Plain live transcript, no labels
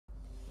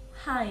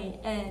Hi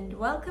and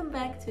welcome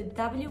back to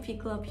WP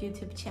Club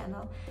YouTube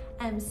channel.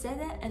 I'm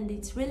Seda and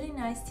it's really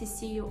nice to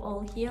see you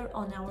all here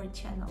on our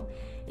channel.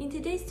 In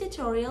today's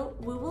tutorial,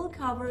 we will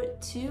cover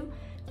two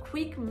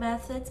quick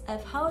methods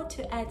of how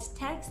to add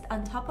text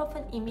on top of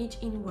an image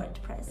in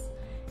WordPress.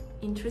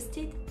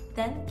 Interested?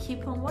 Then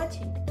keep on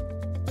watching.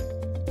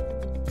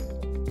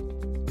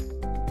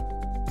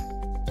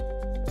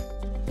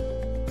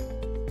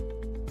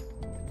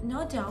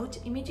 No doubt,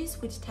 images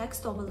with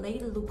text overlay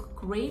look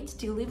great,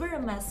 deliver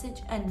a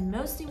message, and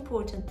most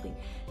importantly,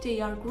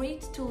 they are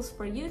great tools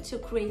for you to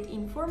create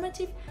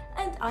informative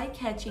and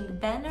eye-catching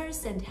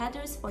banners and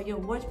headers for your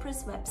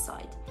WordPress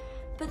website.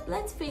 But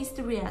let's face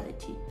the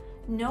reality,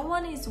 no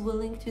one is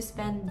willing to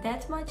spend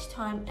that much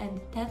time and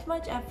that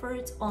much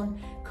effort on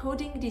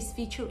coding this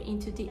feature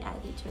into the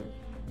editor.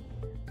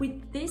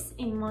 With this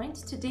in mind,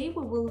 today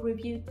we will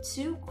review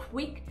two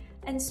quick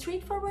and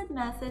straightforward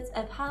methods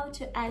of how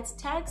to add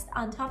text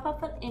on top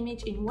of an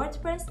image in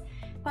WordPress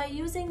by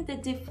using the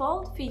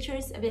default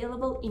features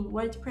available in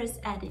WordPress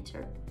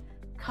editor,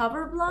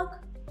 cover block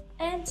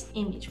and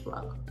image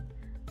block.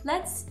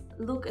 Let's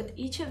look at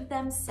each of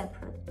them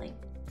separately.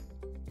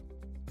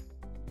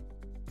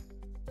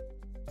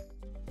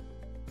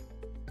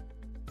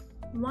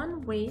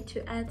 One way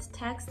to add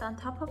text on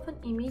top of an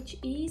image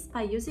is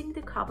by using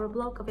the cover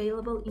block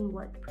available in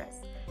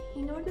WordPress.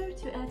 In order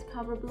to add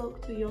cover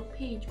block to your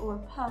page or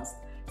post,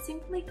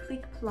 simply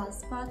click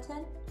plus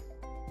button,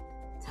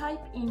 type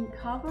in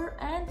cover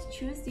and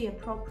choose the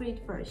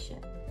appropriate version.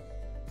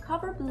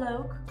 Cover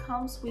block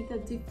comes with a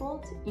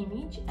default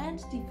image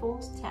and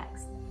default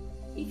text.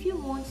 If you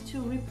want to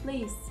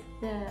replace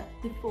the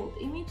default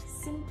image,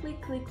 simply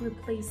click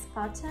replace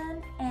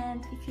button,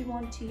 and if you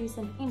want to use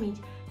an image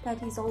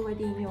that is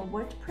already in your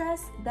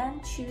WordPress,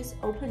 then choose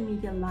Open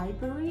Media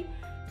Library.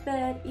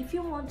 But if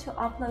you want to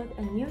upload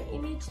a new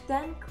image,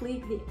 then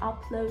click the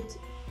upload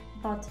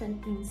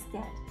button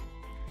instead.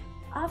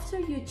 After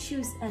you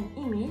choose an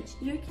image,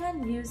 you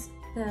can use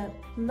the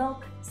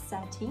block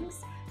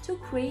settings to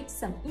create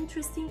some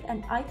interesting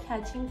and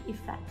eye-catching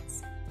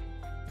effects.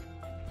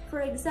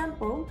 For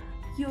example,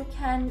 you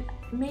can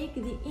make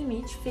the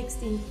image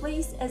fixed in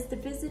place as the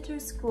visitor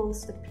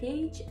scrolls the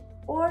page,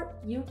 or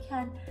you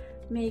can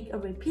make a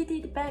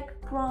repeated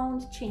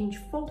background, change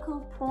focal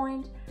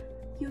point.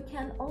 You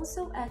can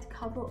also add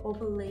cover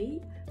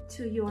overlay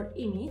to your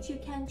image. You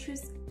can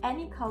choose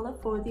any color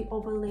for the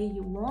overlay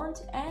you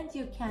want, and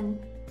you can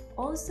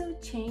also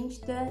change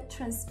the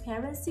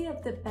transparency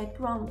of the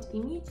background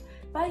image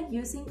by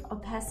using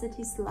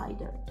opacity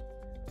slider.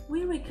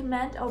 We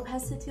recommend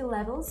opacity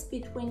levels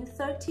between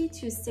 30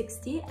 to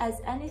 60, as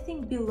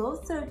anything below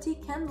 30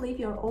 can leave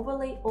your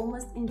overlay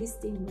almost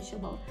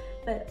indistinguishable,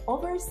 but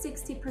over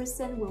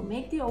 60% will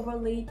make the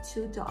overlay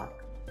too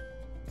dark.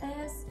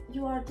 As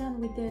you are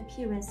done with the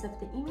appearance of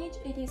the image,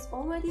 it is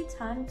already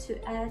time to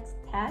add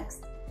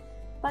text.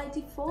 By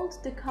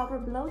default, the cover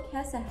block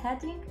has a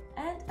heading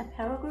and a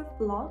paragraph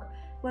block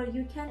where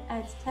you can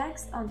add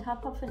text on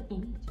top of an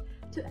image.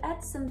 To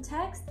add some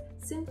text,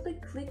 simply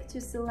click to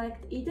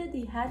select either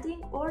the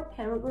heading or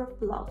paragraph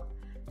block.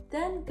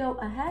 Then go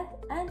ahead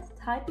and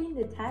type in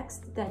the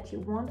text that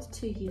you want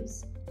to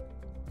use.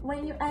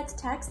 When you add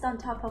text on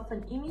top of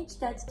an image,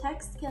 that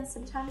text can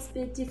sometimes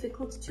be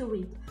difficult to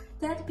read.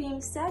 That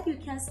being said, you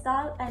can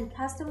style and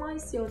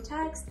customize your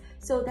text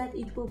so that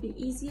it will be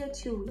easier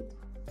to read.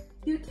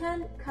 You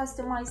can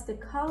customize the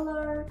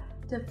color,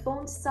 the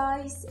font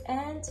size,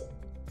 and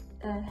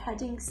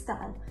heading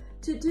style.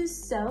 To do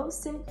so,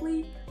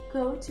 simply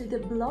go to the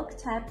block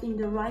tab in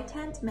the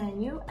right-hand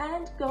menu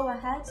and go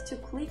ahead to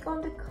click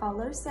on the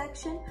color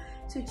section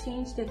to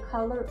change the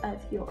color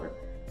of your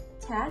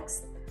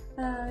text.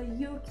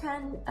 You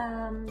can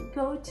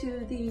go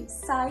to the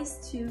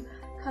size to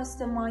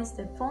customize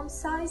the font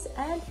size,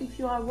 and if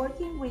you are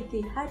working with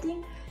the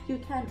heading, you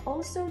can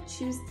also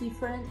choose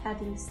different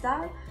heading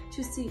style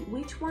to see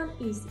which one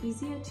is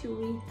easier to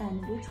read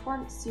and which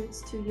one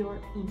suits to your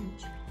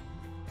image.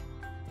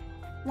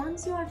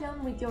 Once you are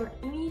done with your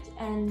image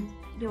and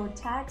your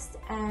text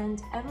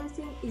and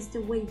everything is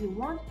the way you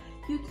want,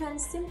 you can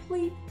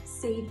simply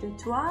save the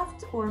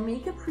draft or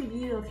make a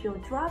preview of your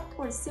draft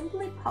or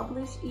simply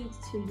publish it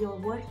to your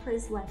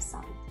WordPress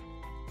website.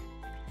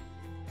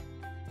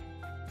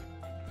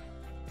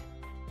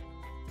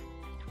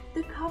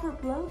 The cover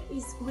block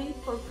is great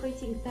for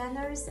creating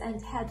banners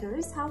and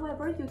headers.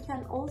 However, you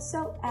can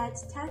also add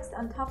text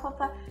on top of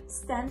a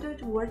standard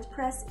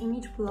WordPress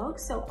image block.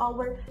 So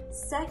our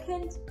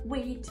second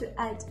way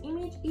to add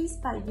image is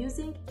by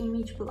using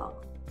image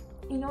block.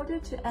 In order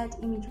to add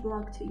image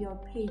block to your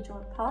page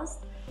or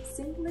post,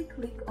 simply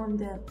click on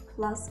the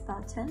plus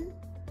button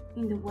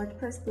in the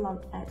WordPress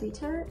blog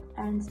editor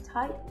and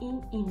type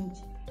in image.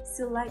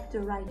 Select the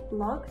right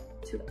block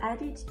to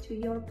add it to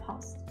your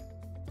post.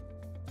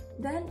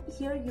 Then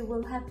here you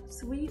will have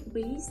three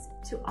ways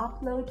to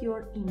upload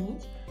your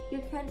image.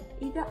 You can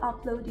either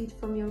upload it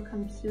from your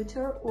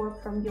computer or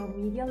from your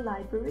media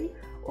library,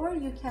 or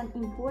you can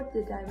import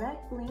the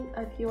direct link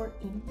of your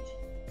image.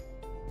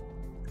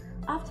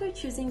 After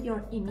choosing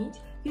your image,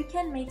 you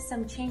can make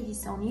some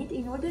changes on it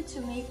in order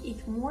to make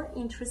it more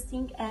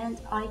interesting and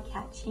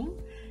eye-catching.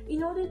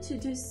 In order to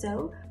do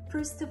so,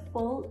 first of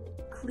all,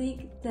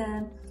 click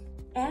the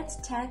Add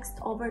Text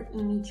over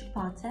Image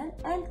button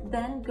and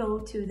then go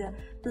to the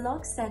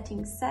Block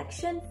Settings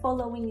section,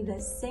 following the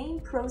same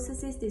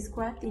processes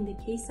described in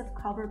the case of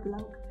cover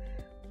block.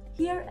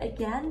 Here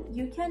again,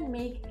 you can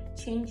make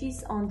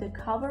changes on the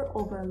cover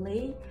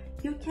overlay.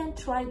 You can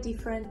try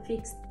different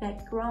fixed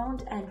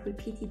background and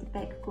repeated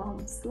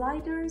background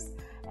sliders,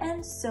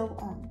 and so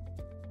on.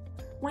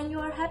 When you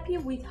are happy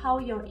with how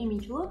your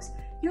image looks,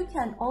 you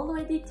can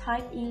already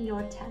type in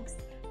your text.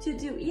 To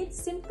do it,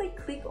 simply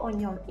click on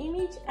your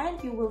image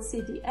and you will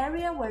see the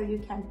area where you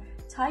can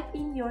type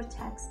in your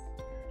text.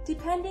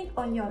 Depending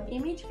on your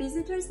image,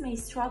 visitors may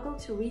struggle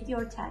to read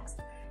your text.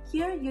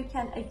 Here you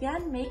can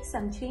again make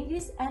some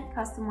changes and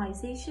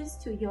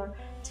customizations to your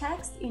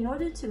text in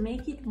order to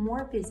make it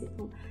more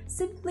visible.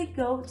 Simply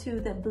go to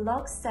the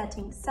Block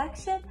Settings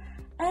section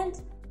and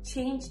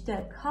change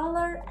the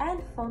color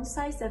and font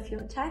size of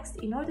your text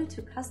in order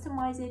to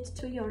customize it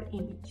to your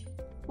image.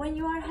 When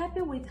you are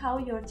happy with how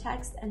your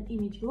text and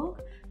image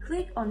look,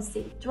 click on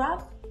Save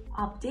Draft,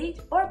 Update,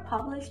 or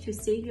Publish to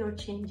save your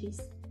changes.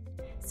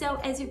 So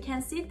as you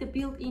can see, the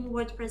built-in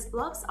WordPress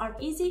blocks are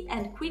easy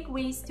and quick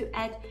ways to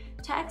add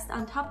text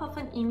on top of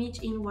an image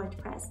in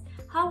WordPress.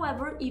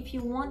 However, if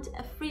you want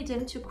a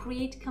freedom to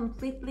create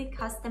completely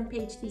custom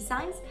page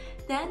designs,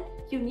 then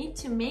you need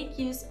to make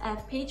use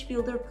of page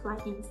builder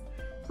plugins.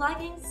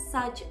 Plugins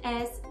such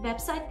as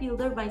Website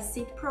Builder by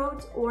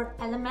SitePro or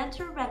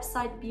Elementor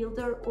Website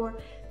Builder or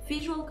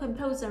Visual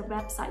Composer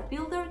Website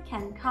Builder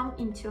can come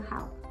into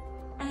help.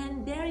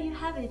 And there you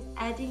have it.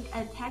 Adding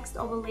a text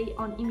overlay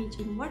on image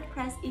in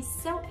WordPress is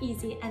so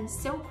easy and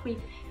so quick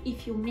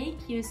if you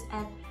make use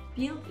of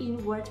built-in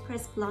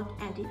WordPress block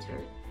editor.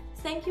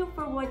 Thank you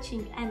for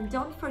watching, and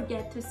don't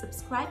forget to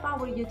subscribe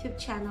our YouTube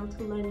channel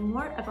to learn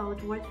more about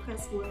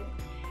WordPress work.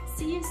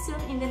 See you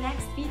soon in the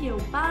next video.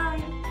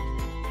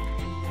 Bye!